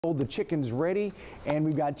The chicken's ready, and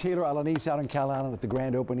we've got Taylor Alanis out in Calallen at the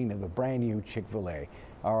grand opening of the brand new Chick-fil-A.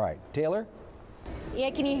 All right, Taylor? Yeah,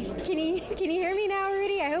 can you hear me now,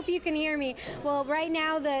 Rudy? I hope you can hear me. Well, right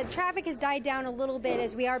now the traffic has died down a little bit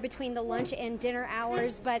as we are between the lunch and dinner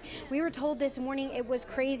hours, but we were told this morning it was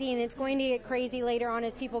crazy, and it's going to get crazy later on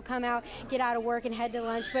as people come out, get out of work, and head to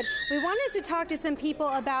lunch. But we wanted to talk to some people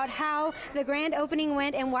about how the grand opening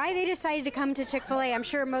went and why they decided to come to Chick-fil-A. I'm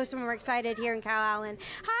sure most of them are excited here in Calallen.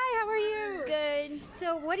 Hi, how are you? Good.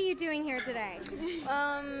 So what are you doing here today?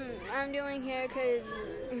 I'm doing here because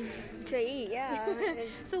to eat, yeah.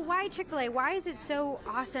 So why Chick-fil-A? Why is it so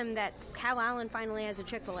awesome that Calallen finally has a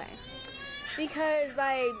Chick-fil-A? Because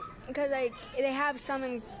they have some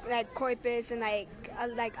in like Corpus, and like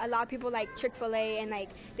a lot of people like Chick-fil-A, and like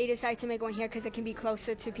they decide to make one here because it can be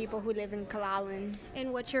closer to people who live in Calallen.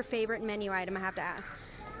 And what's your favorite menu item, I have to ask?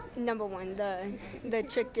 Number one, the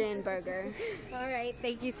chicken burger. All right,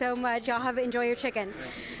 thank you so much. Y'all enjoy your chicken.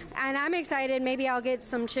 And I'm excited. Maybe I'll get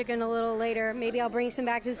some chicken a little later. Maybe I'll bring some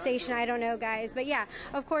back to the station. I don't know, guys. But yeah,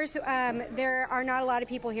 of course, there are not a lot of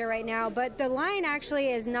people here right now, but the line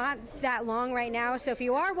actually is not that long right now. So if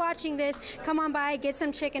you are watching this, come on by, get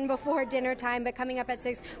some chicken before dinner time. But coming up at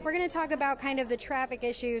 6, we're going to talk about kind of the traffic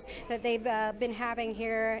issues that they've been having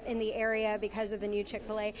here in the area because of the new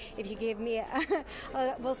Chick-fil-A. If you give me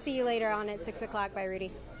we'll see you later on at 6 o'clock. Bye,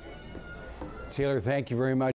 Rudy. Taylor, thank you very much.